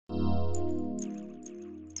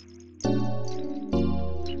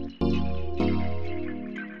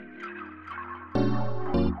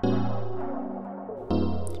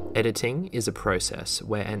Editing is a process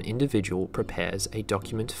where an individual prepares a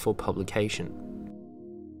document for publication.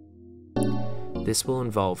 This will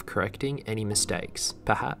involve correcting any mistakes,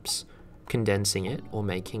 perhaps condensing it or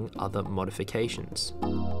making other modifications.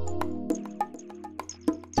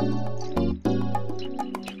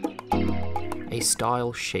 A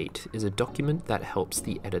style sheet is a document that helps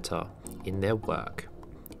the editor in their work.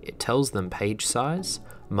 It tells them page size,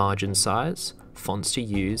 margin size, fonts to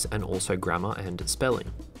use, and also grammar and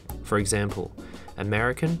spelling. For example,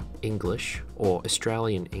 American English or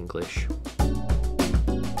Australian English.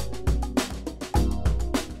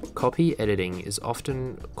 Copy editing is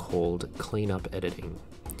often called cleanup editing.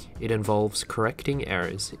 It involves correcting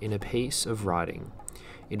errors in a piece of writing.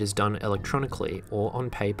 It is done electronically or on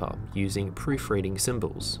paper using proofreading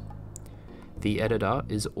symbols. The editor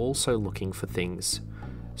is also looking for things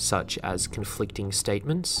such as conflicting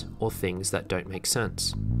statements or things that don't make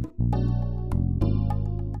sense.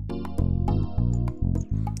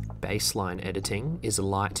 Baseline editing is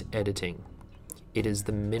light editing. It is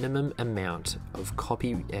the minimum amount of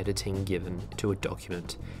copy editing given to a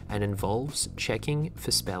document and involves checking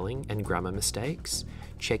for spelling and grammar mistakes,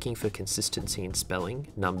 checking for consistency in spelling,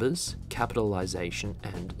 numbers, capitalization,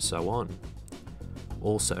 and so on.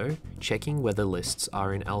 Also, checking whether lists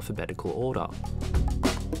are in alphabetical order.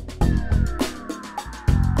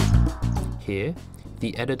 Here,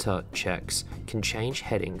 the editor checks can change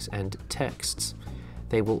headings and texts.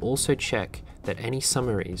 They will also check that any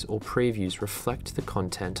summaries or previews reflect the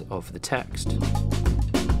content of the text.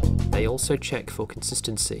 They also check for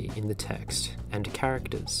consistency in the text and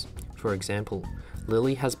characters. For example,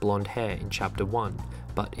 Lily has blonde hair in chapter 1,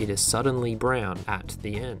 but it is suddenly brown at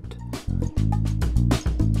the end.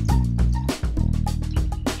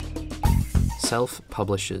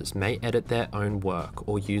 Self-publishers may edit their own work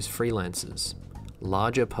or use freelancers.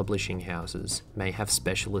 Larger publishing houses may have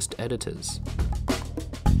specialist editors.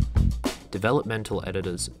 Developmental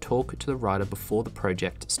editors talk to the writer before the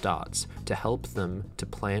project starts to help them to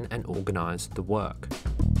plan and organize the work.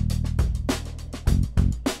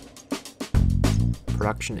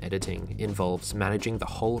 Production editing involves managing the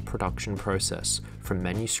whole production process from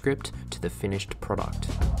manuscript to the finished product.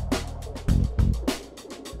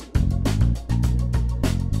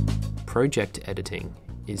 Project editing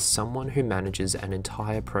is someone who manages an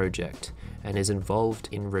entire project and is involved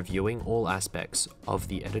in reviewing all aspects of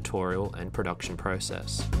the editorial and production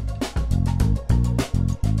process.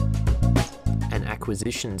 An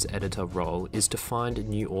acquisitions editor role is to find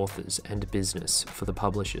new authors and business for the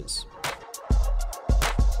publishers.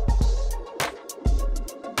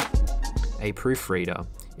 A proofreader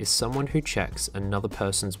is someone who checks another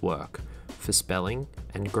person's work for spelling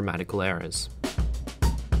and grammatical errors.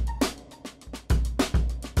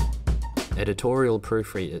 Editorial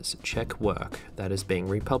proofreaders check work that is being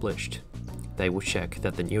republished. They will check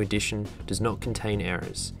that the new edition does not contain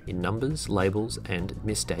errors in numbers, labels, and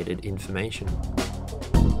misstated information.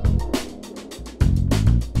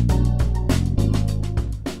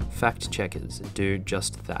 Fact checkers do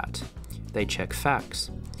just that. They check facts.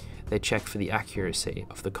 They check for the accuracy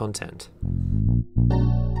of the content.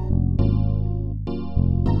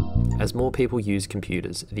 As more people use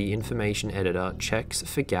computers, the information editor checks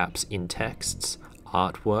for gaps in texts,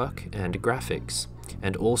 artwork, and graphics,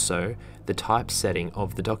 and also the typesetting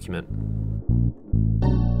of the document.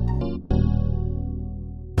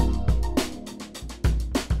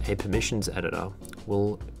 A permissions editor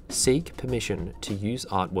will seek permission to use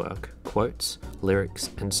artwork, quotes, lyrics,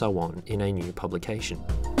 and so on in a new publication.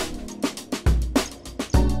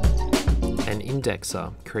 An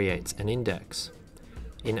indexer creates an index.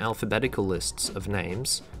 In alphabetical lists of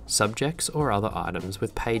names, subjects or other items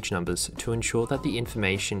with page numbers to ensure that the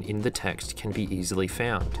information in the text can be easily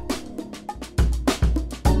found.